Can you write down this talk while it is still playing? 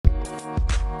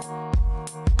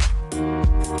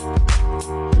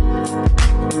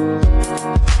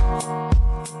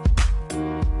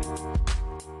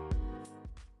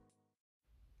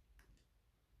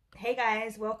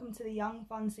guys, welcome to the Young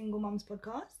Fun Single Mums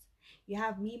podcast. You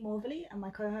have me, Morvally, and my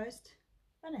co-host,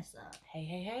 Vanessa.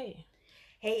 Hey.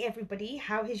 Hey everybody,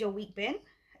 how has your week been?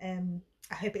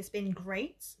 I hope it's been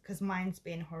great, because mine's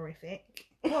been horrific.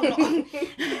 Well,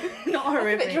 not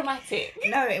horrific. A bit dramatic.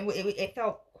 No, it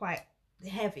felt quite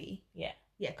heavy. Yeah,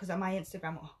 because my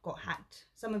Instagram got hacked.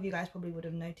 Some of you guys probably would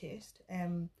have noticed.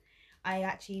 I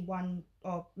actually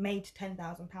made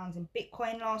 £10,000 in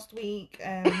Bitcoin last week.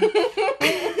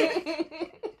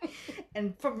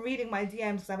 And from reading my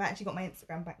DMs, because I've actually got my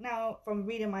Instagram back now, from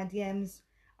reading my DMs,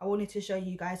 I wanted to show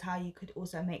you guys how you could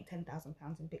also make £10,000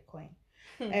 in Bitcoin.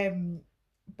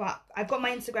 But I've got my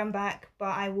Instagram back, but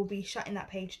I will be shutting that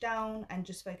page down and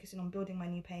just focusing on building my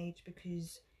new page,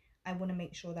 because I want to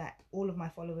make sure that all of my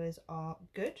followers are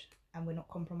good and we're not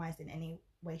compromised in any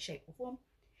way, shape or form.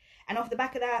 And off the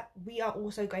back of that, we are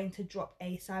also going to drop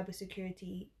a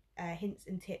cybersecurity hints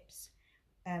and tips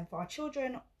for our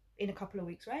children in a couple of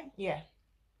weeks, right? Yeah.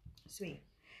 Sweet.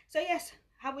 So yes,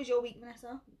 how was your week,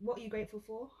 Vanessa? What are you grateful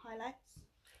for? Highlights?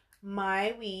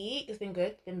 My week has been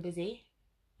good, been busy.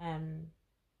 I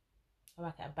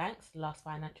work at a bank, it's the last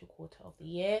financial quarter of the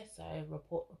year, so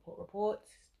reports,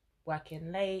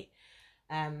 working late.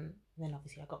 Then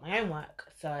obviously I got my own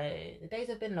work, so the days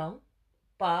have been long,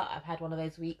 but I've had one of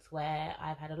those weeks where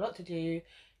I've had a lot to do,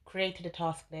 created a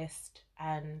task list,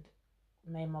 and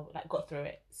got through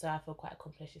it. So I feel quite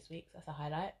accomplished this week, so that's a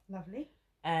highlight. Lovely.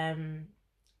 And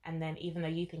then, even though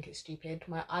you think it's stupid,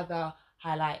 my other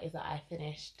highlight is that I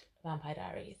finished Vampire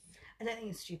Diaries. I don't think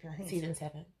it's stupid. I think season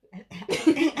 7. I've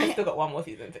I've still got one more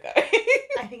season to go.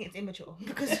 I think it's immature,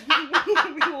 because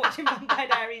we were watching Vampire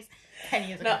Diaries 10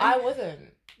 years ago. No, I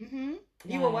wasn't. Mm-hmm.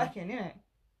 Yeah. You were working, innit?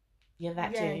 Yeah,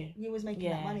 that too. You was making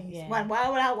that money. Yeah.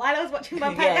 While I was watching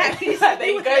Vampire Diaries, there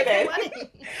you go then. Money.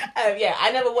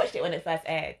 I never watched it when it first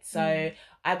aired, so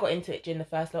I got into it during the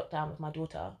first lockdown with my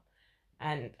daughter,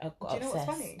 and I got obsessed. Do you know what's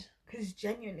funny? Because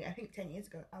genuinely, I think 10 years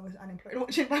ago, I was unemployed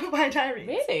watching Vampire Diaries.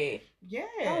 Really? Yeah.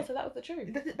 Oh, so that was the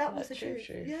truth. That was the truth.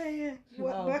 Yeah.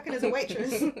 Wow. Working as a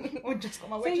waitress. Or just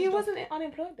got my waitress So you job. wasn't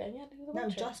unemployed then? Yeah, you was a No,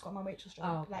 waitress. just got my waitress job.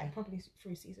 Oh, okay. Like, probably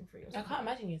through season 3 or something. I can't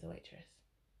imagine you as a waitress.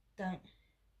 Don't.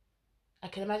 I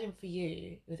can imagine for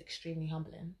you, it was extremely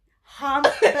humbling.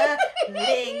 Humbling.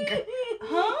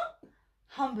 Huh?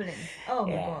 Humbling. Oh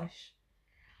my gosh.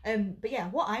 But yeah,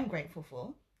 what I'm grateful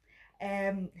for,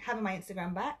 having my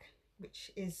Instagram back,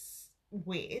 which is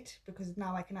weird because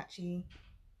now I can actually,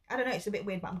 I don't know, it's a bit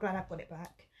weird, but I'm glad I've got it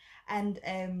back. And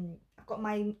I've got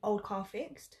my old car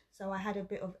fixed, so I had a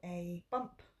bit of a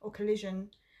bump or collision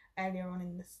earlier on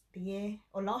in the year,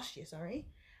 or last year, sorry,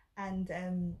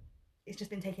 and it's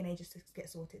just been taking ages to get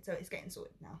sorted, so it's getting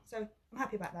sorted now, so I'm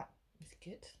happy about that. It's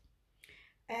good.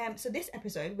 So this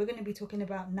episode we're going to be talking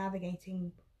about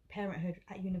navigating parenthood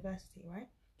at university, right?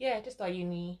 Yeah, just our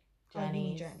uni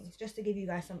journeys, just to give you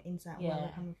guys some insight on where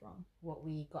we're coming from, what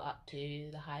we got up to,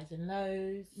 the highs and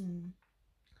lows,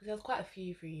 because there was quite a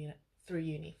few through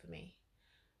uni for me.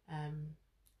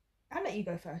 I'll let you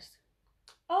go first.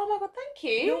 Oh my god, thank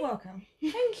you. You're welcome.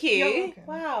 Thank you. You're welcome.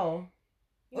 Wow.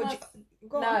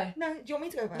 Go on. No, do you want me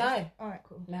to go first? No. Alright,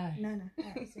 cool. No. All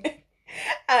right, so.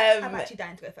 I'm actually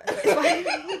dying to go first, but it's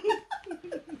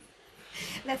fine.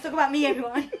 Let's talk about me,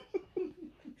 everyone.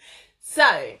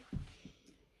 So,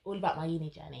 all about my uni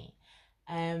journey.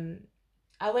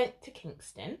 I went to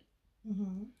Kingston.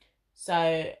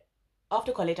 So,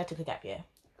 after college, I took a gap year.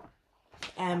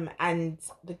 And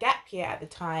the gap year at the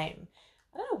time,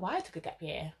 I don't know why I took a gap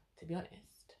year, to be honest.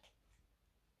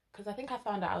 Because I think I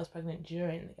found out I was pregnant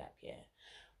during the gap year.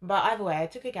 But either way, I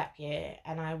took a gap year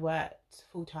and I worked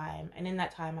full time. And in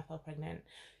that time, I fell pregnant.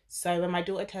 So when my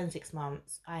daughter turned 6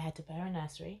 months, I had to put her in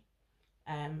nursery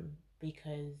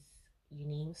because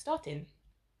uni was starting.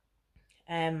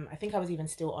 I think I was even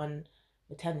still on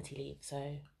maternity leave.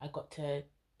 So I got to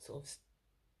sort of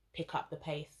pick up the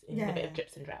pace in a bit of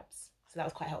drips and drabs. So that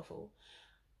was quite helpful.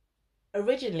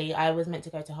 Originally, I was meant to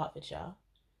go to Hertfordshire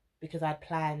because I'd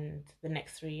planned the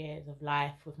next 3 years of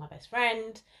life with my best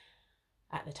friend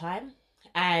at the time.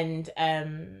 And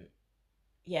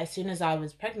as soon as I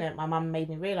was pregnant, my mum made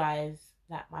me realise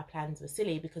that my plans were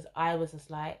silly, because I was just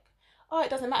like, oh,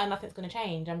 it doesn't matter, nothing's going to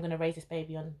change, I'm going to raise this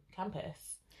baby on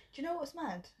campus. Do you know what's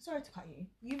mad? Sorry to cut you.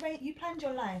 You planned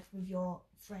your life with your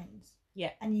friends.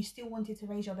 Yeah. And you still wanted to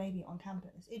raise your baby on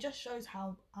campus. It just shows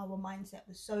how our mindset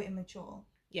was so immature.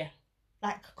 Yeah.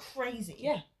 Like crazy.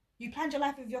 Yeah. You planned your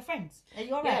life with your friends. Are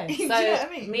you alright? Yeah. Do you know what I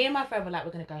mean? Me and my friend were like,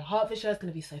 we're going to go to Hertfordshire, it's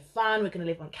going to be so fun, we're going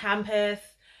to live on campus.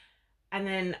 And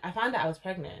then I found out I was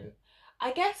pregnant.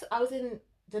 I guess I was in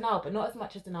denial, but not as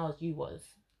much as denial as you was.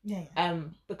 Yeah.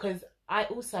 Because I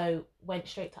also went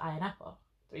straight to Iron Apple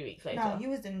 3 weeks later. No, you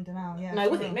was in denial, yeah. No, it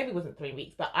wasn't. Maybe it wasn't 3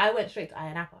 weeks, but I went straight to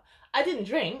Ayia Napa. I didn't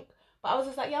drink, but I was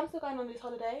just like, yeah, I'm still going on this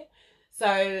holiday.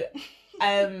 So,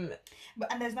 and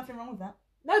there's nothing wrong with that.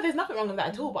 No, there's nothing wrong with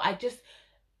that at all. But I just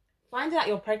finding out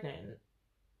you're pregnant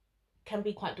can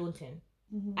be quite daunting,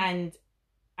 and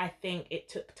I think it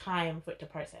took time for it to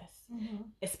process,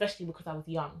 especially because I was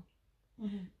young.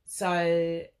 So,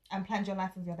 and planned your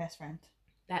life with your best friend.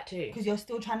 That too. Because you're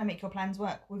still trying to make your plans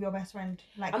work with your best friend.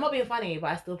 Like, I'm not being funny,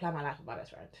 but I still plan my life with my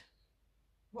best friend.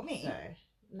 What, me? So,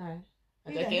 no.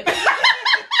 I'm Who joking.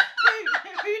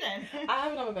 Who then? I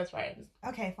have another best friend.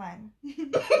 Okay, fine.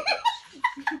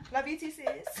 Love you too,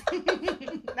 sis.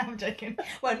 No, I'm joking.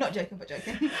 Well, not joking, but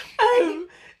joking.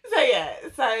 So yeah,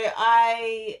 so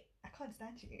I can't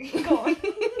stand you. Go on.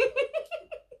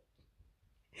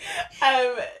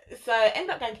 So I ended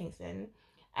up going to Kingston,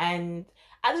 and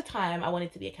at the time I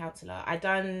wanted to be a counsellor. I'd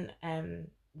done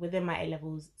within my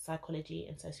A-levels, psychology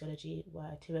and sociology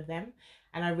were two of them,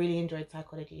 and I really enjoyed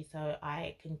psychology, so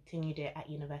I continued it at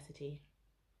university.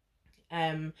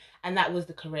 And that was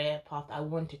the career path I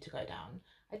wanted to go down.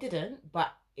 I didn't,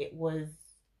 but it was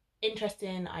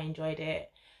interesting. I enjoyed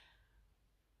it.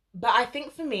 But I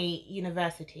think for me,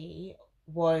 university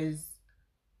was,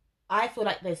 I feel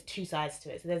like there's two sides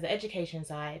to it. So there's the education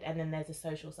side, and then there's the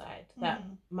social side that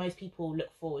most people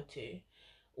look forward to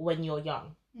when you're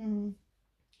young.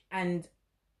 And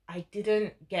I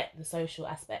didn't get the social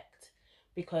aspect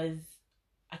because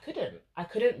I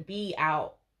couldn't be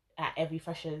out at every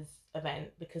freshers event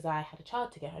because I had a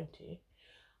child to get home to.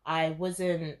 I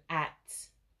wasn't at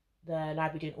the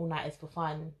library doing all-nighters for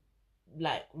fun,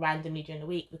 like randomly during the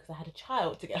week, because I had a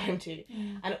child to get home to.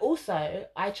 And also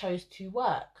I chose to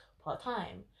work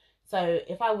part-time, so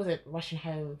if I wasn't rushing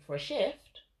home for a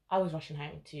shift, I was rushing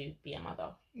home to be a mother.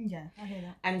 Yeah, I hear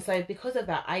that. And so because of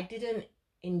that, I didn't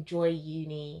enjoy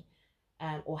uni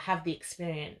or have the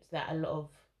experience that a lot of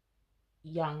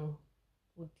young,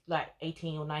 like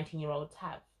 18 or 19-year-olds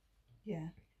have. Yeah.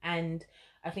 And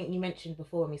I think you mentioned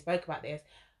before when we spoke about this,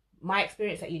 my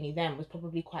experience at uni then was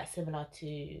probably quite similar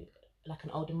to like an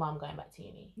older mum going back to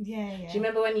uni. Yeah. Do you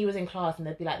remember when you was in class and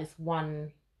there'd be like this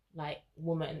one like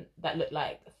woman that looked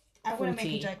like 40? I want to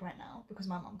make a joke right now because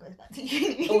my mum goes back to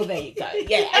uni. Oh, there you go.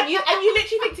 Yeah, and you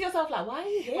literally think to yourself like, why are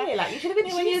you here? Like, you should have been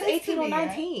here when you was 18 or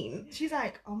 19. She's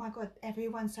like, oh my god,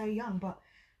 everyone's so young, but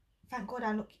thank God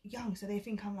I look young, so they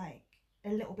think I'm like a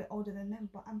little bit older than them,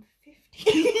 but I'm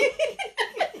 50.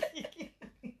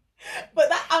 But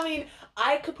that, I mean,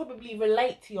 I could probably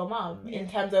relate to your mum in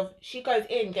terms of she goes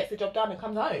in, gets the job done, and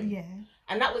comes home. Yeah.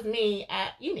 And that was me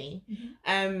at uni.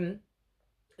 Don't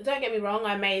get me wrong,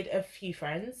 I made a few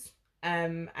friends.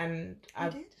 And I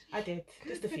did.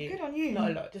 Just a few. Good on you.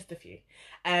 Not a lot, just a few.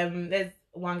 There's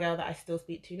one girl that I still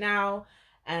speak to now.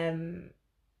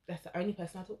 That's the only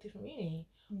person I talk to from uni.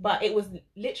 But it was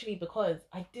literally because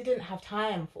I didn't have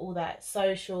time for all that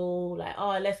social, like,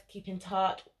 oh, let's keep in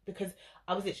touch, because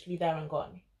I was literally there and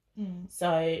gone. So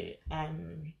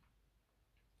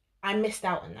I missed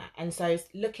out on that. And so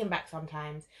looking back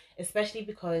sometimes, especially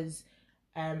because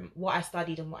what I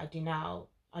studied and what I do now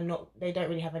they don't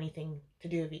really have anything to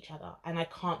do with each other. And I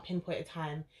can't pinpoint a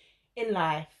time in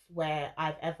life where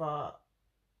I've ever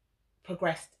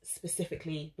progressed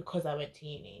specifically because I went to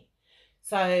uni.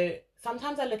 So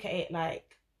sometimes I look at it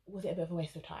like, was it a bit of a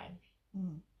waste of time?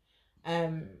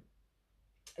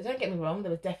 Don't get me wrong,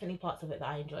 there was definitely parts of it that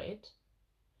I enjoyed.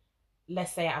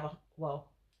 Let's say out of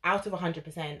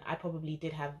 100%, I probably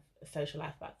did have a social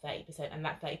life about 30%, and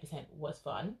that 30% was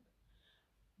fun.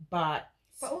 But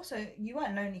also, you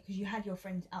weren't lonely because you had your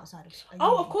friends outside of school.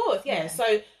 Oh, of course, yeah.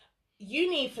 So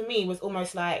uni for me was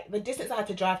almost like, the distance I had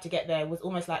to drive to get there was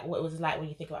almost like what it was like when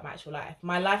you think about my actual life.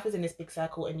 My life was in this big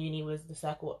circle, and uni was the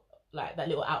circle, like that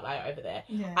little outlier over there.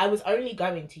 Yeah. I was only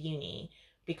going to uni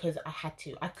because I had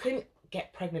to. I couldn't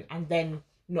get pregnant and then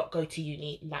not go to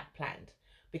uni like planned,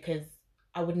 because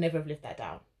I would never have lived that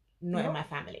down. Not in my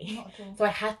family. Not at all. So I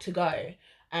had to go.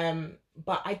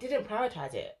 But I didn't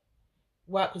prioritise it.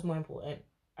 Work was more important.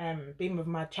 Being with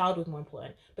my child was more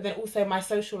important. But then also my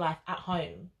social life at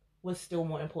home was still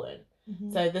more important.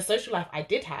 So the social life I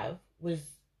did have was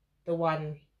the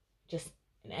one just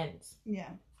in ends. Yeah.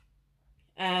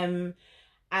 And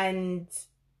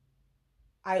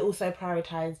I also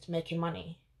prioritised making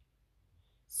money.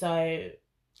 So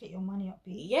get your money up,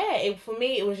 B. Yeah, for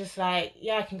me it was just like,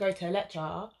 yeah, I can go to a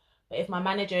lecture, but if my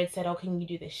manager had said, oh, can you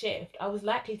do this shift, I was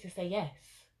likely to say yes.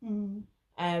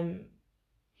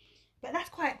 But that's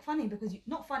quite funny because,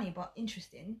 not funny, but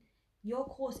interesting. Your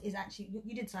course is actually,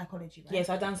 you did psychology, right? Yes,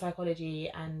 I've done psychology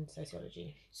and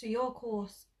sociology. So your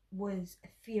course was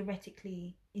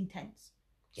theoretically intense.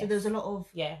 So there's a lot of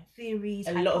theories,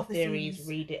 a lot of theories,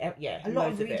 read it, a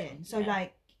lot of reading. So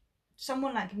like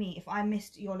someone like me, if I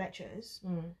missed your lectures,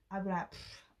 I'd be like,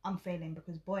 I'm failing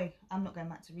because boy, I'm not going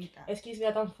back to read that. Excuse me,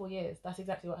 I've done 4 years. That's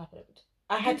exactly what happened.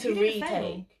 I had to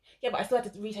retake. Yeah, but I still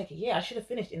had to retake a year. I should have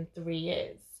finished in 3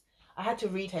 years. I had to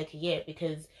retake a year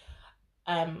because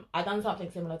I done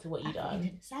something similar to what you done. You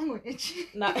did a sandwich.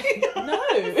 No, no,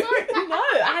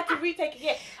 I had to retake a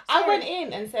year. Sorry. I went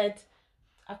in and said,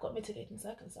 I've got mitigating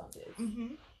circumstances.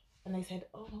 And they said,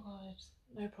 oh my God,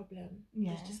 no problem.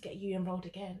 Let's just get you enrolled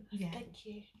again. Thank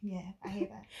you. Yeah, I hear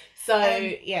that.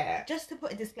 So, just to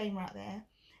put a disclaimer out there,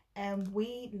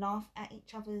 we laugh at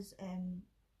each other's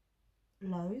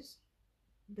lows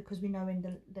because we know in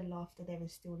the laughter there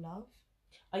is still love.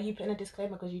 Are you putting a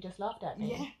disclaimer because you just laughed at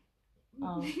me? Yeah.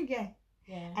 Oh. Yeah.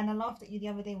 And I laughed at you the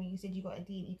other day when you said you got a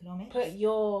D in economics. Put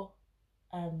your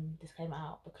disclaimer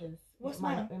out because it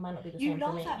might not be the same for me. You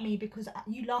laugh at me because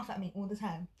you laugh at me all the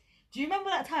time. Do you remember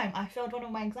that time I failed one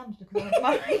of my exams because I went to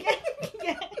my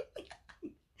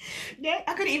yeah,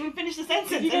 I couldn't even finish the sentence.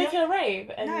 Did you go to a rave?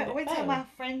 No, I went to my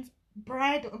friend's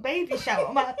baby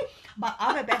shower. my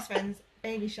other best friend's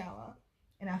baby shower,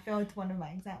 and I failed one of my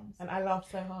exams. And I laughed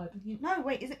so hard. No,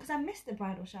 wait, is it because I missed the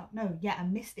bridal shower? No, I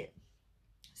missed it.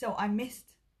 So I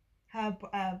missed her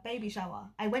baby shower.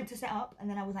 I went to set up, and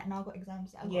then I was like, "No, I've got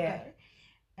exams. I've got to go."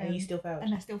 And you still failed.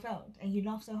 And I still failed, and you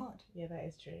laughed so hard. Yeah, that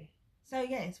is true. So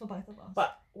yeah, it's for both of us.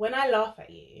 But when I laugh at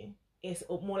you, it's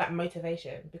more like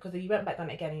motivation because if you went back done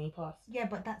it again and you passed. Yeah,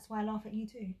 but that's why I laugh at you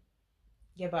too.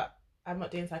 Yeah, but I'm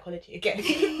not doing psychology again.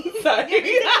 So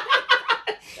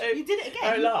you did it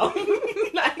again. Don't laugh.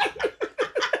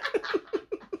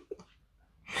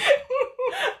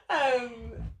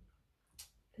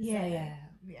 Yeah.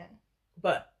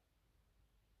 But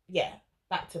yeah,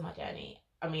 back to my journey.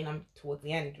 I mean, I'm towards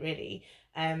the end really.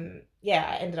 I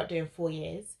ended up doing 4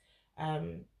 years.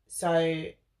 So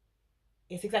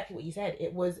it's exactly what you said.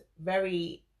 It was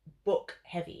very book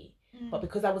heavy, but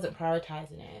because I wasn't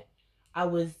prioritizing it, I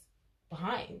was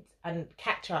behind, and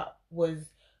catch up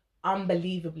was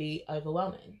unbelievably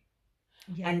overwhelming.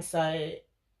 And so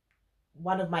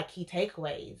one of my key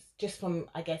takeaways just from,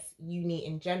 I guess, uni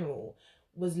in general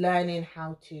was learning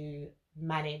how to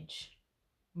manage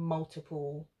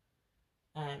multiple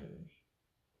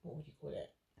what would you call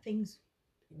it? Things.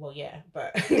 Well, yeah,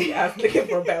 but I was looking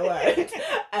for a better word.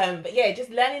 But yeah, just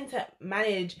learning to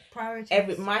manage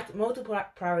priorities, multiple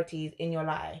priorities in your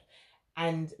life,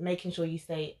 and making sure you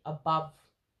stay above,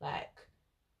 like,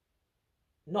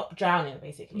 not drowning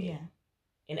basically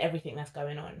in everything that's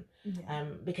going on.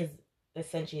 Because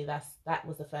essentially that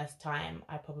was the first time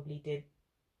I probably did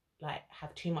like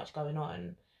have too much going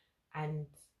on, and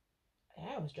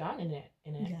I was drowning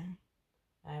in it.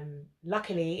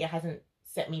 Luckily it hasn't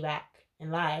set me back in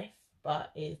life,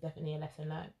 but it is definitely a lesson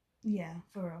learned. Yeah,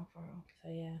 for real.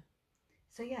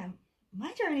 So yeah,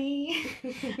 my journey.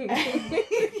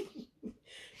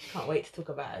 Can't wait to talk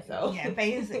about herself. Yeah,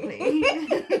 basically.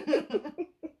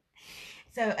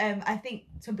 So I think,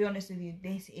 to be honest with you,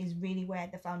 this is really where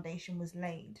the foundation was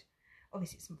laid.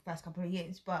 Obviously it's the first couple of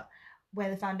years, but where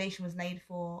the foundation was laid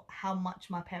for how much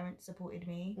my parents supported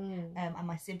me and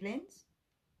my siblings.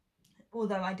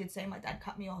 Although I did say my dad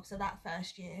cut me off, so that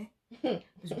first year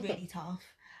was really tough.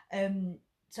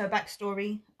 So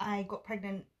backstory, I got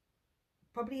pregnant,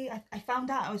 probably, I found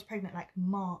out I was pregnant like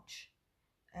March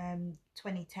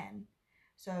 2010.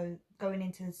 So going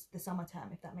into the summer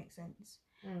term, if that makes sense.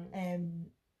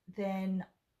 Then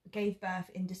gave birth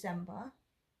in December.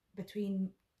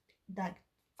 Between that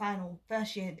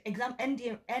first year exam,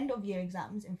 end of year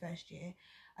exams in first year,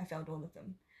 I failed all of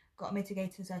them. Got a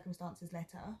mitigating circumstances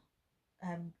letter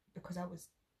because I was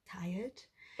tired.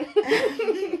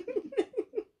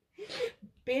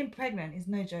 Being pregnant is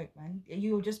no joke, man.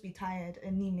 You will just be tired,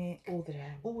 anemic all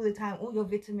the time. All your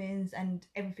vitamins and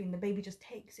everything, the baby just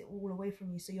takes it all away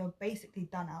from you, so you're basically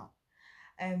done out.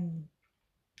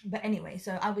 But anyway,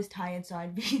 so I was tired, so I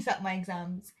resat my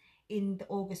exams in the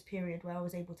August period where I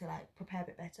was able to like prepare a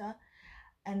bit better,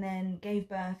 and then gave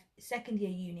birth second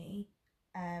year uni.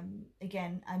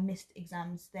 Again, I missed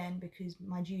exams then because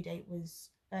my due date was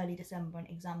early December and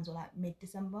exams were like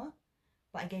mid-December,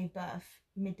 but I gave birth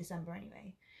mid-December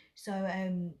anyway. So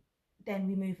then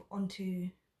we move on to,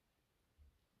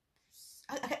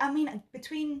 I mean,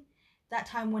 between that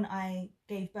time when I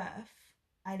gave birth,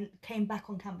 I came back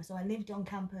on campus. So I lived on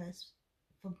campus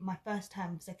for my first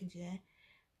term of second year,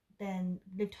 then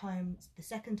lived home the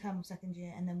second term of second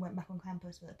year, and then went back on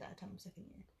campus for the third term of second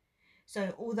year.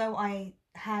 So although I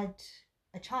had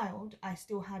a child, I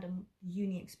still had a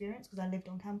uni experience because I lived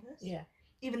on campus. Yeah.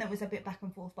 even though it was a bit back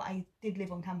and forth, but I did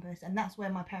live on campus, and that's where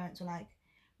my parents were like,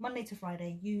 Monday to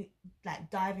Friday, you like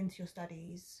dive into your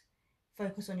studies,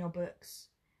 focus on your books,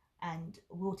 and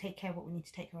we'll take care of what we need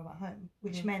to take care of at home,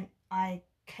 which meant I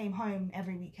came home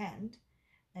every weekend,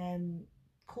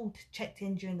 called, checked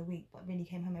in during the week, but really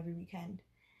came home every weekend.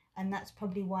 And that's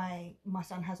probably why my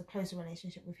son has a closer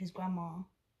relationship with his grandma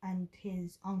and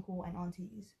his uncle and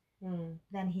aunties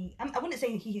than he, I wouldn't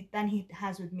say than he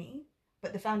has with me,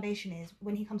 but the foundation is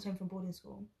when he comes home from boarding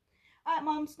school, all right,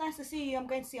 Mum, it's nice to see you, I'm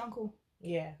going to see Uncle.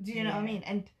 Yeah. Do you know what I mean?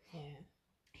 And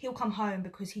he'll come home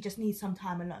because he just needs some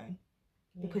time alone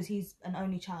because he's an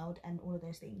only child and all of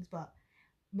those things. But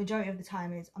majority of the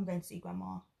time is I'm going to see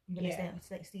Grandma. I'm going to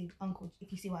stay see Uncle,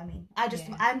 if you see what I mean.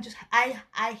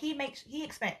 He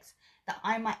expects that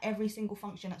I'm at every single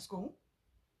function at school.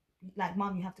 Like,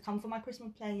 Mum, you have to come for my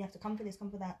Christmas play, you have to come for this, come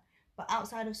for that. But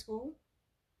outside of school,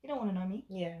 you don't want to know me.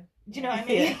 Yeah. Do you know what I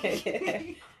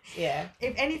mean? Yeah.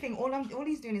 If anything, all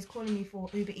he's doing is calling me for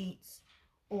Uber Eats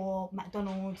or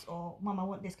McDonald's or Mum, I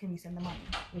want this, can we send the money?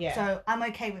 Yeah. So I'm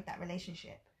okay with that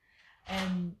relationship.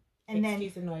 And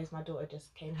excuse the noise, my daughter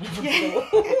just came home from school.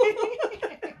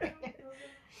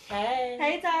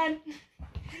 Hey, Dan.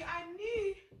 I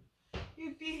knew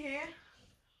you'd be here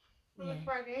on a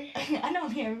Friday. I know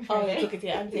I'm here every Oh, Friday. you're talking to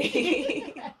your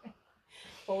auntie.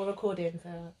 Well, we're recording,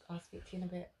 so I'll speak to you in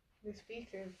a bit. The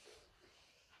speakers.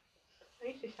 I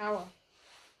need to shower.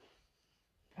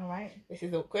 All right. This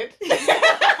is awkward.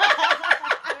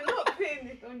 I'm not putting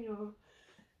this on your...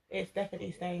 It's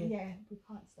definitely staying. Yeah, we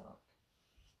can't stop.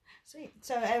 Sweet.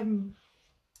 So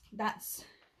that's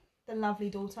the lovely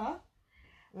daughter.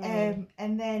 And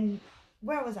then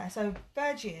where was I? So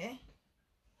third year,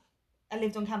 I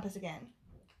lived on campus again.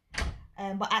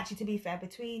 But actually, to be fair,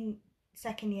 between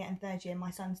second year and third year,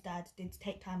 my son's dad did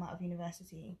take time out of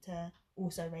university to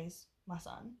also raise my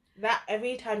son. That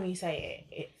every time you say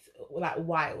it, it's like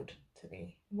wild to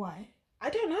me. Why? I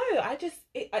don't know.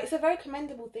 It's a very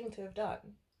commendable thing to have done.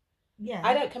 Yeah.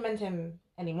 I don't commend him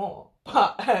anymore,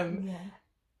 but yeah.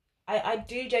 I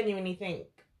do genuinely think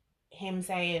him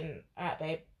saying, "All right,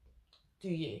 babe, do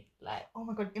you?" Like, oh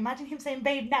my god, imagine him saying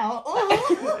 "babe" now.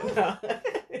 No.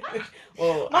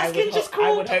 Well, my skin just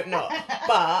crawled. I would hope not,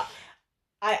 but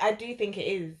I do think it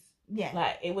is. Yeah.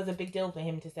 Like, it was a big deal for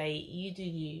him to say, "You do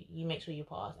you. You make sure you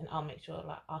pass, and I'll make sure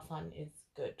like our son is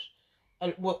good."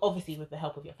 Well, obviously with the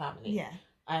help of your family. Yeah.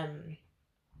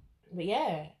 But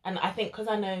yeah, and I think because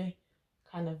I know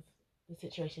kind of the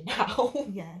situation now,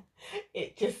 yeah,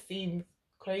 it just seems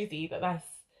crazy that that's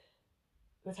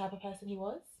the type of person he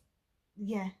was.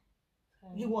 Yeah,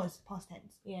 he was past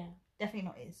tense. Yeah, definitely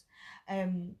not is.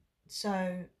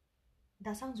 So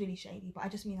that sounds really shady, but I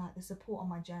just mean like the support on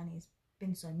my journey has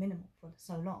been so minimal for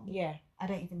so long. Yeah, I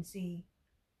don't even see.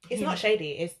 It's not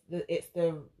shady. It's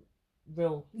the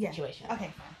real situation.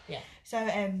 Okay, fine. Yeah. So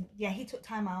he took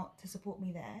time out to support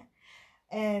me there,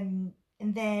 and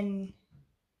then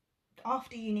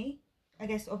after uni, I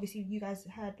guess obviously you guys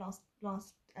heard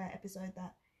last episode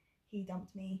that he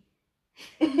dumped me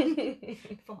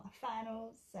for my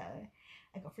finals, so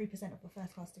I got 3% of a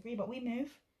first class degree, but we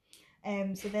move.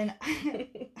 So then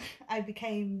I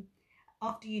became,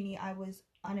 after uni I was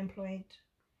unemployed,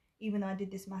 even though I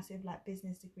did this massive like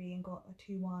business degree and got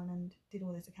a 2-1 and did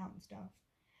all this accounting stuff.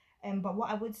 But what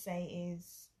I would say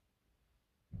is,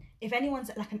 if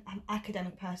anyone's like an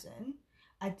academic person,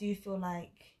 I do feel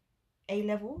like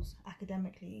A-levels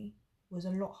academically was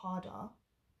a lot harder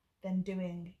than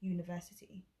doing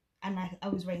university. And I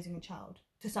was raising a child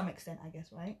to some extent, I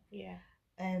guess, right? Yeah.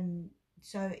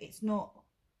 So it's not...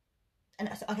 And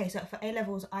okay, so for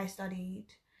A-levels, I studied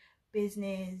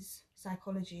business,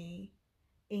 psychology,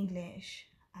 English,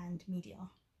 and media.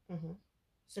 Mm-hmm.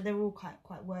 So they're all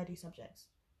quite wordy subjects.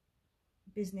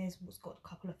 Business was got a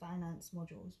couple of finance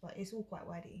modules, but it's all quite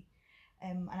wordy.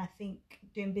 And I think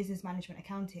doing business management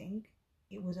accounting,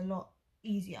 it was a lot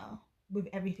easier with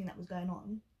everything that was going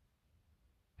on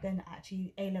than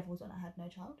actually A-levels when I had no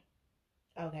child.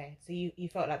 Okay, so you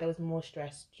felt like there was more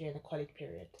stress during the college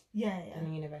period than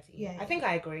the university. Yeah, I think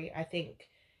I agree. I think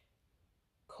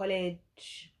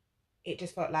college, it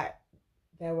just felt like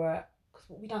there were, cause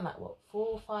we done like what, 4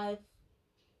 or 5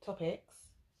 topics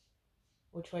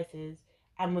or choices,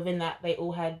 and within that they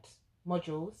all had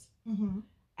modules,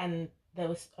 and there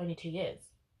was only 2 years.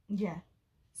 Yeah.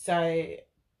 So,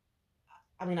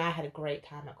 I mean, I had a great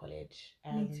time at college.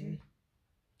 Me too.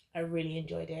 I really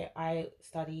enjoyed it. I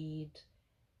studied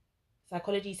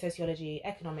psychology, sociology,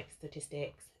 economics,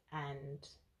 statistics, and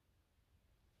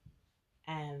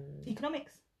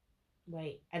economics.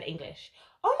 And English.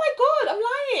 Oh my god, I'm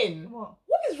lying. What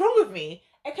is wrong with me?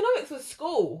 Economics was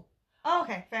school. Oh,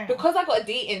 okay, fair enough. Because I got a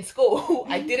D in school,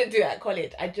 I didn't do it at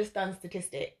college. I just done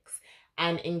statistics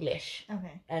and English.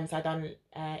 Okay. So I done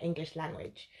English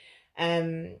language.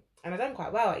 And I done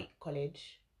quite well at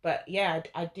college. But yeah,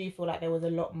 I do feel like there was a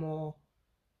lot more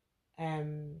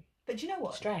but do you know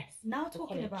what? Stress. Now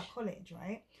talking about college,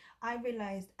 right? I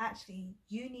realised actually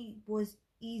uni was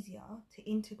easier to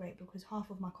integrate because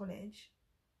half of my college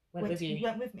went with me,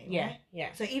 right?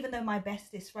 Yeah. So even though my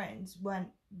bestest friends weren't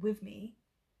with me,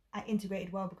 I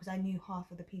integrated well because I knew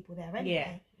half of the people there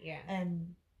anyway. Yeah.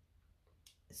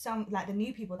 Some like the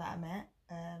new people that I met,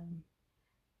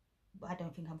 I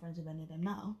don't think I'm friends with any of them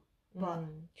now. But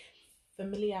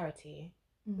familiarity.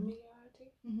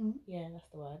 Mm-hmm. Yeah, that's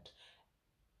the word.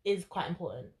 Is quite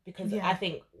important because Yeah. I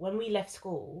think when we left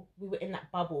school, we were in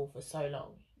that bubble for so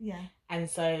long. Yeah. And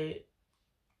so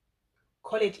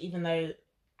college, even though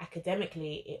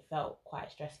academically it felt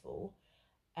quite stressful,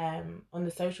 on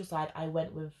the social side, I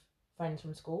went with friends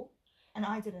from school. And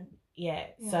I didn't. Yeah.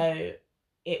 So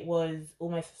it was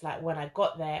almost like when I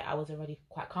got there, I was already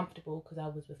quite comfortable because I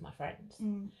was with my friends.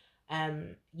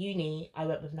 Uni, I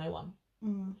went with no one.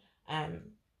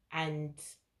 And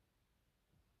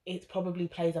it probably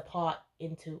plays a part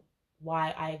into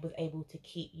why I was able to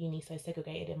keep uni so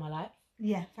segregated in my life.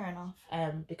 Yeah, fair enough.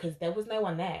 Because there was no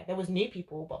one there. There was new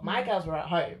people, but my girls were at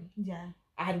home. Yeah.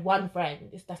 I had one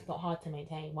friend. That's not hard to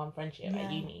maintain, one friendship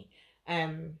at uni.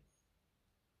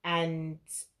 And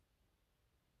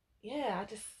yeah,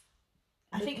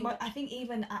 I think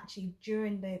even actually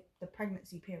during the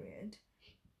pregnancy period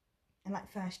and like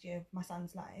first year of my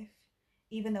son's life,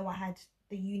 even though I had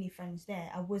the uni friends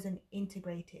there, I wasn't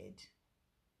integrated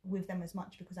with them as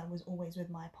much because I was always with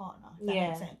my partner. If that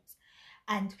makes sense.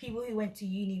 And people who went to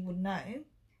uni would know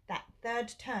that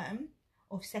third term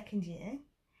of second year,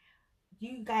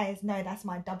 you guys know that's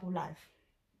my double life.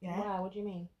 Yeah. Wow, what do you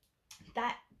mean?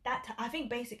 That I think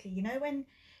basically, you know, when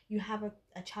you have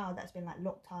a child that's been like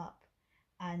locked up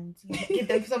and you give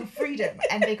them some freedom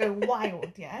and they go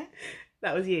wild, yeah?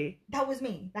 That was you. That was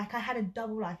me. Like I had a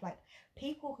double life. Like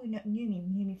people who knew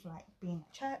me for like being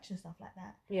at church and stuff like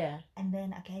that. Yeah. And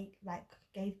then I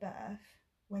gave birth,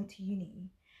 went to uni,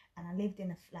 and I lived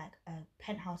in a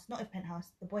penthouse. Not a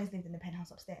penthouse. The boys lived in the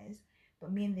penthouse upstairs,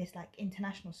 but me and this like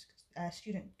international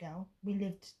student girl, we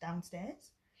lived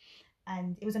downstairs,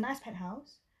 and it was a nice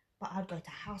penthouse. But I'd go to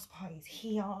house parties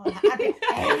here. Like, I did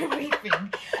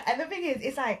everything. And the thing is,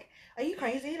 it's like, are you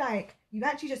crazy? Like you've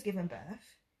actually just given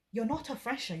birth. You're not a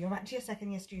fresher. You're actually a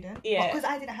second year student. Yeah. Because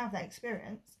I didn't have that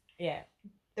experience. Yeah.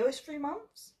 Those 3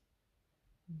 months,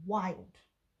 wild.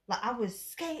 Like I was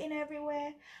skating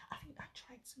everywhere. I think I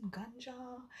tried some ganja.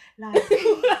 Like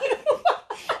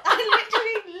I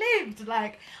literally lived.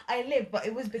 Like I lived, but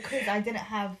it was because I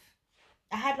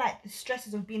had like the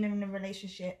stresses of being in a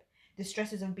relationship, the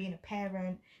stresses of being a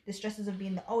parent, the stresses of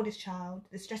being the oldest child,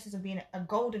 the stresses of being a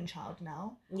golden child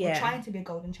now. Yeah. Or trying to be a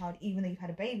golden child even though you've had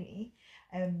a baby.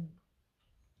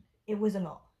 It was a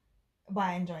lot, but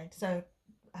I enjoyed. So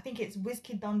I think it's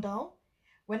Whiskey Dundle.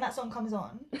 When that song comes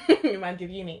on, Remind you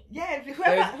of uni. Yeah,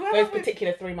 those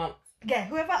particular 3 months. Yeah,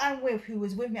 whoever I'm with who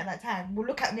was with me at that time will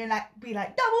look at me and be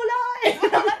like double life.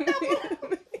 And I'm like, double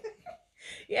life.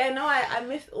 Yeah, no, I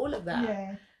missed all of that.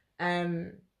 Yeah.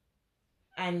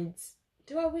 And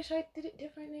do I wish I did it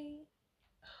differently?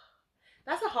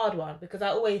 That's a hard one because I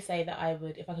always say that I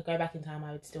would, if I could go back in time,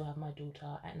 I would still have my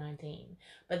daughter at 19.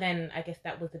 But then I guess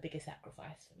that was the biggest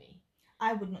sacrifice for me.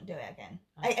 I would not do it again.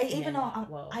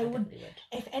 I would.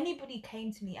 If anybody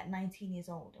came to me at 19 years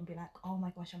old and be like, "Oh my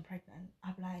gosh, I'm pregnant,"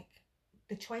 I'd be like,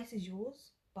 "The choice is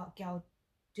yours, but girl,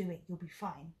 do it. You'll be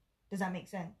fine." Does that make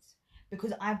sense?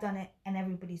 Because I've done it and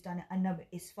everybody's done it. I know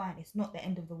it's fine. It's not the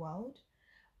end of the world.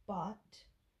 But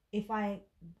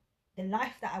the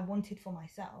life that I wanted for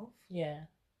myself. Yeah.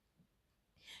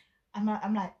 I'm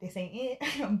like, this ain't it,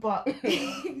 but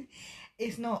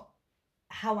it's not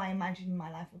how I imagined my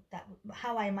life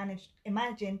how I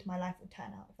imagined my life would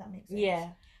turn out, if that makes sense.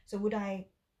 Yeah. So would I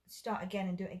start again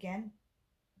and do it again?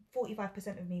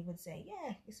 45% of me would say,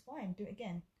 yeah, it's fine, do it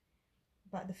again.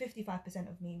 But the 55%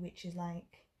 of me, which is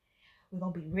like, we're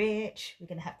gonna be rich, we're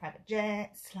gonna have private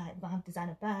jets, like we're gonna have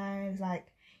designer bags, like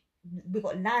we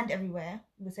got land everywhere,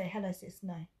 would say, hello sis,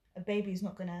 no, a baby is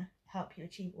not gonna help you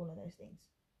achieve all of those things.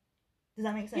 Does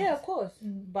that make sense? Yeah, of course.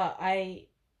 But I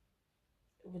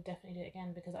would definitely do it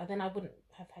again because then I wouldn't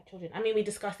have had children. I mean, we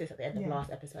discussed this at the end of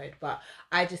last episode, but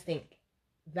I just think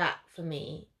that for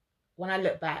me, when I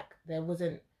look back,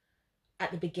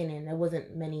 at the beginning, there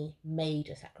wasn't many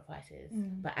major sacrifices,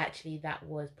 but actually that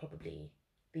was probably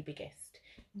the biggest.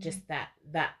 Just that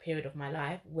period of my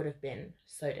life would have been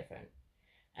so different.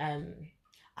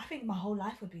 I think my whole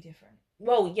life would be different.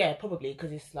 Well, yeah, probably,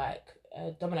 because it's like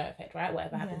a domino effect, right?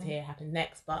 Whatever happens here happens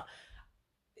next. But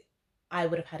I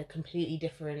would have had a completely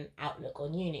different outlook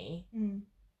on uni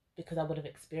because I would have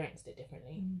experienced it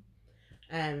differently.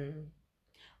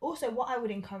 Also, what I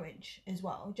would encourage as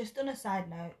well, just on a side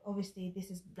note, obviously this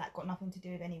is like got nothing to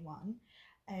do with anyone.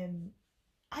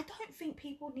 I don't think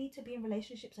people need to be in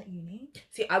relationships at uni.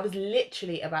 See, I was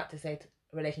literally about to say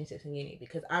relationships in uni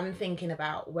because I'm thinking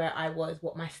about where I was,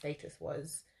 what my status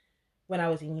was when I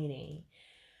was in uni.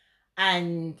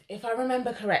 And if I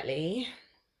remember correctly,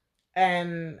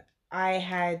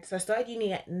 I started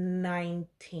uni at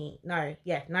 19. No,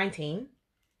 yeah, 19.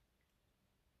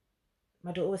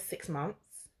 My daughter was 6 months.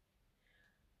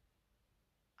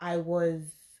 I was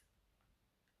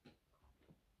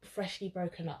freshly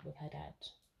broken up with her dad.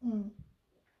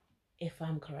 If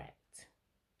I'm correct.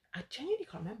 I genuinely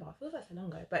can't remember. I feel like so long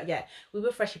ago. But yeah, we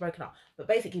were freshly broken up. But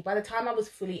basically, by the time I was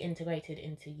fully integrated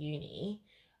into uni,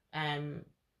 I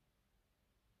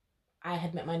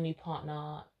had met my new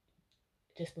partner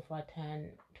just before I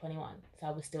turned 21. So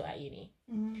I was still at uni.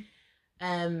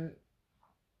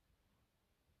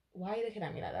 Why are you looking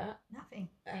at me like that? Nothing.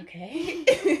 Okay.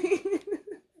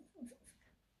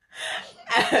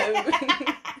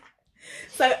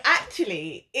 So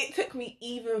actually, it took me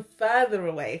even further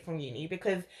away from uni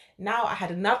because now I had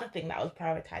another thing that I was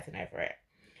prioritizing over it.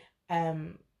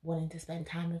 Wanting to spend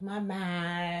time with my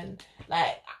man.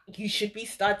 Like, you should be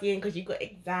studying because you got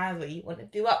exams, or you want to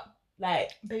do up,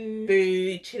 like,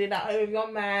 boo, chilling at home with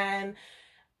your man.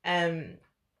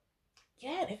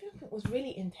 Yeah, everything was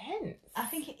really intense. I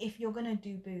think if you're gonna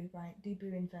do boo, right, do boo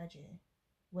in third year,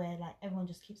 where like everyone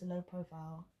just keeps a low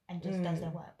profile and just does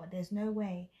their work. But there's no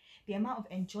way the amount of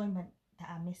enjoyment that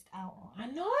I missed out on. I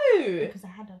know, because I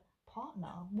had a partner.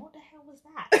 What the hell was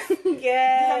that?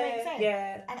 Yeah, does that make sense?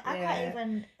 Yeah, and I can't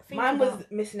even think mine about... was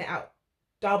missing it out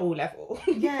double level.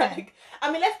 Yeah. Like,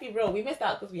 I mean, let's be real, we missed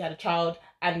out because we had a child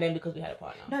and then because we had a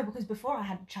partner. No, because before I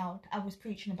had a child, I was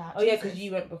preaching about Jesus. Yeah, because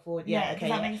you went before. Yeah, okay,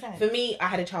 does that make sense? For me, I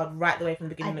had a child right the way from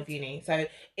the beginning of uni, so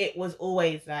it was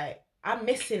always like, I'm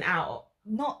missing out.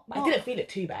 I didn't feel it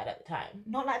too bad at the time.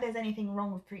 Not like there's anything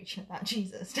wrong with preaching about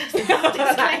Jesus, just but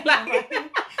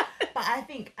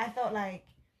I felt like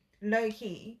low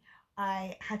key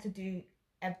I had to do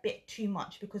a bit too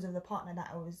much because of the partner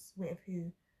that I was with,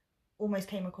 who almost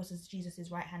came across as Jesus's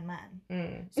right hand man.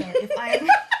 So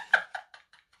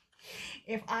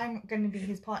if I'm gonna be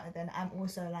his partner, then I'm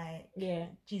also like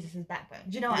Jesus's backbone.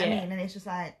 Do you know what I mean? And it's just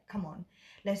like, come on,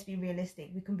 let's be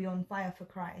realistic. We can be on fire for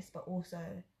Christ, but also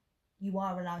you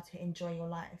are allowed to enjoy your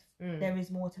life. There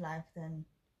is more to life than,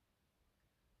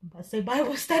 let's say,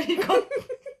 Bible study. God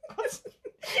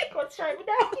strike me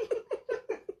down.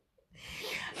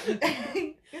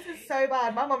 This is so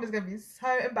bad. My mum is going to be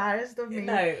so embarrassed of me.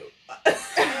 No.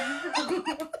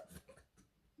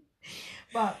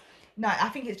 But no, I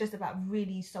think it's just about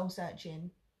really soul searching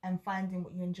and finding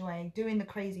what you enjoy, doing the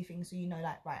crazy things so you know,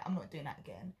 like, right, I'm not doing that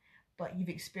again. But you've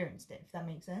experienced it, if that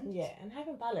makes sense. Yeah, and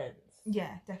having balance.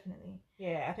 Yeah, definitely.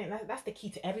 Yeah, I think that's the key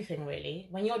to everything, really.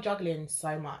 When you're juggling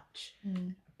so much,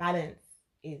 balance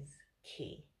is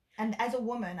key. And as a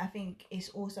woman, I think it's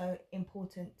also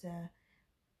important to...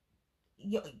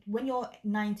 when you're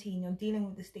 19, you're dealing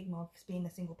with the stigma of being a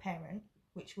single parent,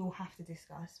 which we'll have to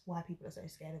discuss why people are so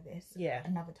scared of this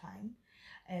another time.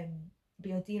 But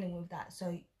you're dealing with that.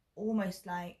 So almost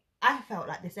like... I felt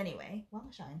like this anyway. Why am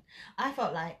I shying? I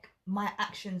felt like my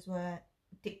actions were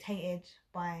dictated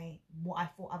by what I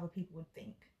thought other people would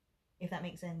think, if that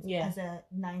makes sense. As a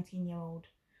 19-year-old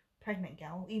pregnant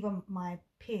girl, even my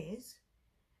peers,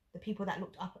 the people that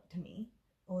looked up to me,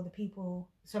 or the people...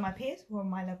 So my peers were on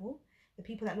my level, the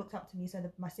people that looked up to me,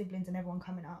 so my siblings and everyone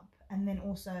coming up, and then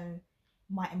also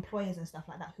my employers and stuff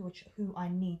like that, who I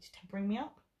need to bring me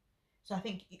up. So I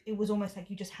think it was almost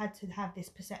like you just had to have this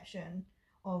perception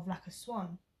of like a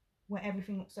swan, where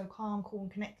everything looks so calm, cool,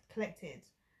 and collected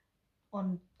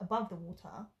on above the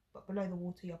water, but below the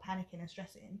water you're panicking and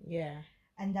stressing. Yeah.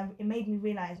 And it made me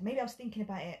realise, maybe I was thinking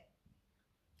about it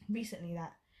recently,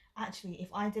 that actually if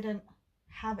I didn't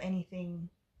have anything,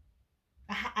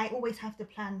 I always have to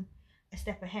plan a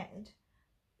step ahead.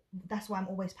 That's why I'm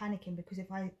always panicking, because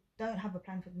if I don't have a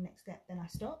plan for the next step, then I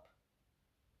stop.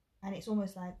 And it's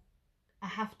almost like I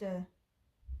have to...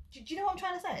 Do you know what I'm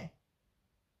trying to say?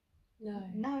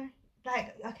 No.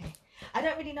 Like, okay, I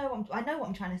don't really know I know what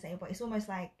I'm trying to say, but it's almost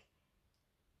like,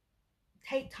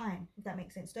 take time, if that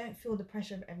makes sense. Don't feel the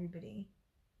pressure of everybody.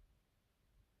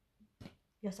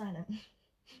 You're silent.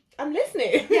 I'm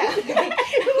listening. Yeah.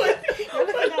 You're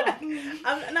looking at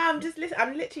I'm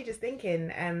I'm literally just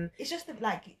thinking. It's just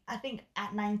like, I think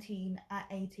at 19, at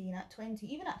 18, at 20,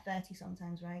 even at 30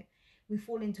 sometimes, right? We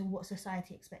fall into what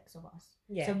society expects of us.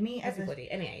 Yeah. So me, as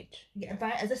everybody, any age. Yeah,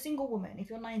 but as a single woman, if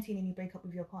you're 19 and you break up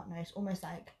with your partner, it's almost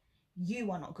like you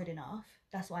are not good enough.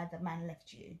 That's why the man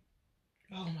left you.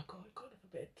 Oh my God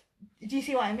forbid. Do you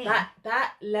see what I mean?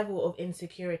 That level of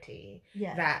insecurity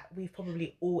Yeah. that we've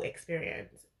probably all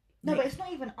experienced. No, but it's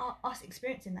not even us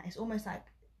experiencing that. It's almost like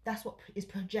that's what is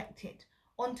projected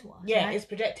onto us. Yeah, right? it's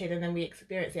projected, and then we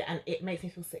experience it, and it makes me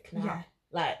feel sick now. Yeah.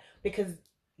 Like, because,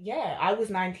 yeah, I was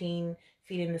 19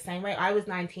 feeling the same way. I was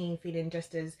 19 feeling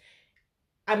just as...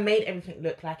 I made everything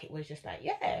look like it was just like,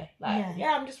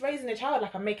 I'm just raising a child,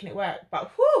 like I'm making it work.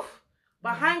 But, whew,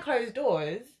 behind closed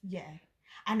doors... Yeah.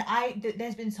 And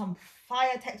there's been some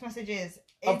fire text messages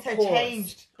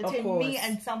interchanged between me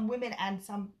and some women and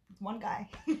one guy.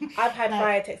 I've had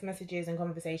fire text messages and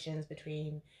conversations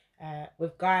between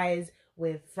with guys,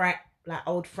 with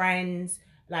old friends,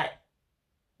 but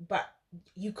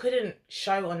you couldn't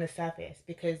show on the surface,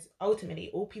 because ultimately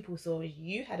all people saw was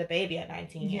you had a baby at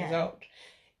 19 years old.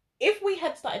 If we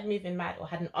had started moving mad or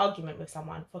had an argument with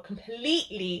someone for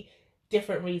completely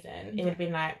different reason, it would have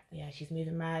been like, yeah, she's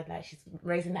moving mad, like she's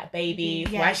raising that baby,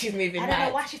 why she's moving mad. I don't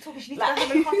know why she's talking, she needs to go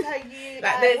look after you.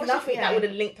 There's nothing that would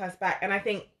have linked us back. And I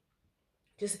think,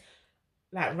 just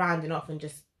rounding off and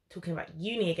just talking about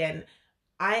uni again,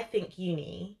 I think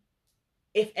uni,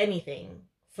 if anything,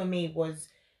 for me was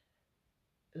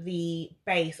the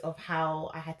base of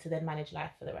how I had to then manage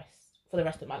life for the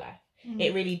rest of my life.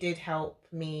 It really did help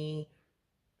me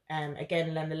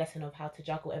again learn the lesson of how to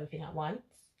juggle everything at once.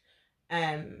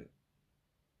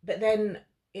 But then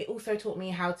it also taught me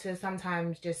how to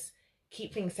sometimes just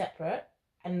keep things separate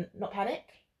and not panic.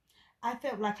 I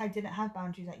felt like I didn't have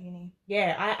boundaries at uni.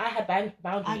 Yeah, I had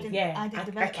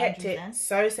boundaries. I kept it then.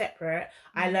 So separate.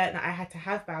 I learned that I had to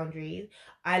have boundaries.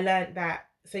 I learned that.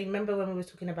 So you remember when we were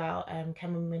talking about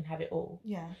can women have it all?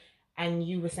 Yeah. And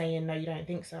you were saying no, you don't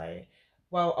think so.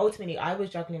 Well, ultimately, I was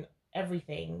juggling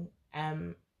everything,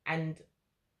 and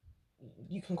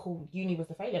you can call uni was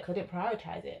the failure because I didn't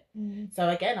prioritize it. So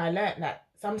again, I learned that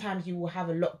sometimes you will have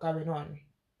a lot going on,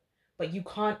 but you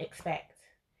can't expect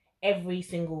every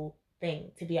single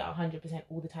thing to be at 100%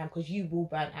 all the time, because you will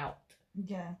burn out.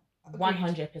 Yeah.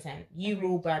 100%. You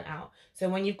will burn out. So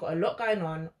when you've got a lot going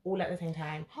on all at the same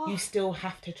time, you still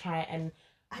have to try and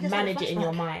manage it in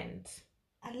your mind.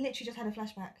 I literally just had a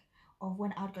flashback of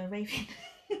when I'd go raving.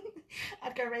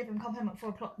 I'd go raving, come home at 4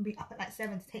 o'clock and be up at like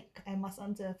 7 to take my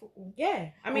son to football. Yeah,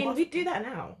 I mean, we do that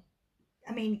now.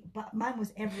 I mean, but mine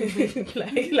was every week. It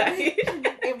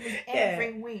was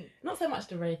every week. Not so much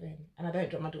the raving, and I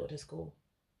don't drop my daughter to school.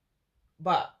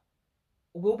 But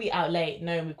we'll be out late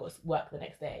knowing we've got work the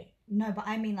next day. No, but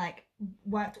I mean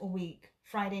worked all week.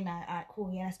 Friday night, alright,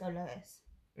 cool, yeah, let's go Lotus.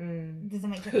 Doesn't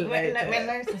make sense. We're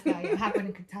Lotus now, you're having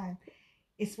a good time.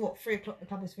 It's 3 o'clock, the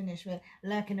club is finished, we're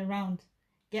lurking around.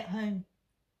 Get home.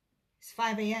 It's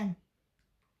 5 a.m.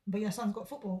 But your son's got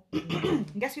football.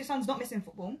 Guess your son's not missing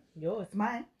football? Yours.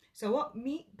 Mine. So what?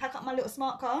 Me, pack up my little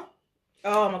smart car.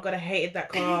 Oh my God, I hated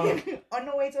that car. On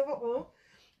the way to football.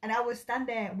 And I would stand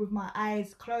there with my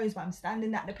eyes closed, but I'm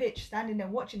standing at the pitch, standing there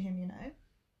watching him, you know.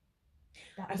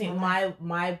 I think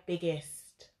my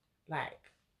biggest,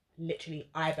 literally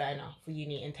eye burner for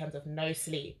uni in terms of no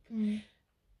sleep.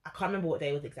 I can't remember what day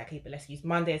it was exactly, but let's use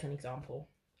Monday as an example.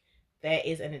 There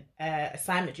is an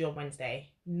assignment due on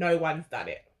Wednesday. No one's done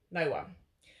it. No one.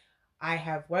 I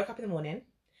have woke up in the morning.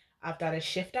 I've done a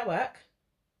shift at work.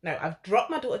 No, I've dropped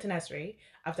my daughter to nursery.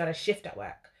 I've done a shift at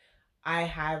work. I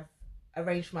have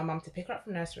arranged for my mum to pick her up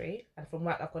from nursery, and from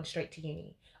work I've gone straight to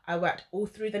uni. I worked all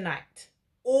through the night.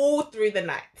 All through the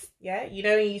night. Yeah? You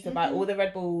know, you used to buy all the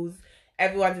Red Bulls.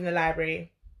 Everyone's in the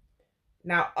library.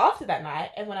 Now, after that night,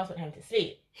 everyone else went home to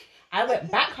sleep. I went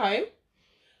back home.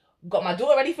 Got my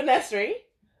daughter ready for nursery.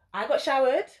 I got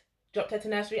showered, dropped her to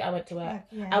nursery. I went to work.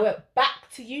 Yeah. I went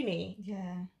back to uni.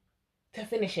 Yeah. To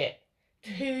finish it.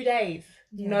 2 days.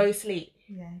 Yeah. No sleep.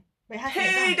 Yeah. But it has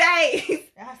 2 days.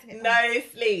 It has to get done. No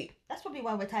sleep. That's probably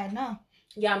why we're tired now.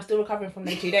 Yeah, I'm still recovering from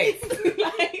them 2 days.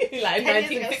 like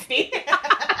 1960.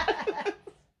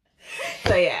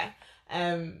 So yeah.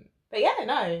 But yeah,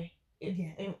 no.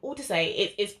 All to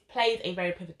say, it's played a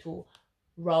very pivotal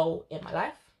role in my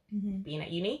life. Being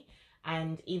at uni,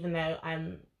 and even though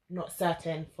I'm not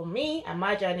certain for me and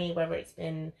my journey whether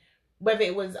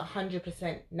it was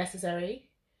 100% necessary,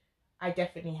 I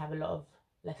definitely have a lot of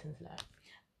lessons learned.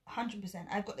 100%.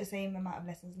 I've got the same amount of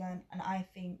lessons learned, and I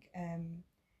think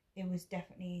it was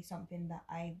definitely something that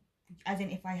I as in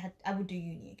if I would do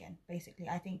uni again. Basically,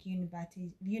 I think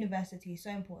university is so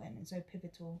important and so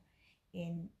pivotal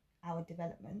in our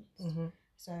development.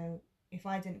 So if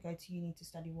I didn't go to uni to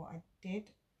study what I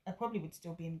did, I probably would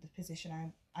still be in the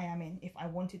position I am in if I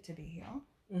wanted to be here.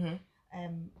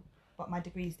 But my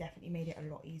degree's definitely made it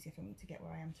a lot easier for me to get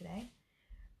where I am today.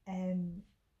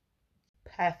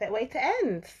 Perfect way to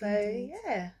end. So Indeed.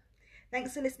 yeah.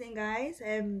 Thanks for listening, guys.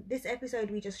 This episode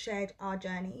we just shared our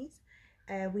journeys.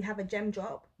 We have a gem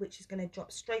drop which is going to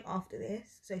drop straight after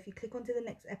this. So if you click onto the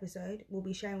next episode, we'll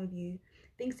be sharing with you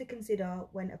things to consider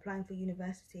when applying for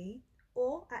university,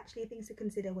 or actually things to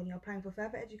consider when you're applying for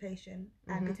further education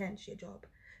and potentially a job.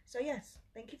 So yes,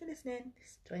 thank you for listening.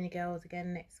 Join your girls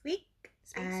again next week.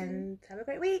 Speak and soon. have a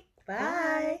great week. Bye.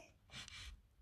 Bye.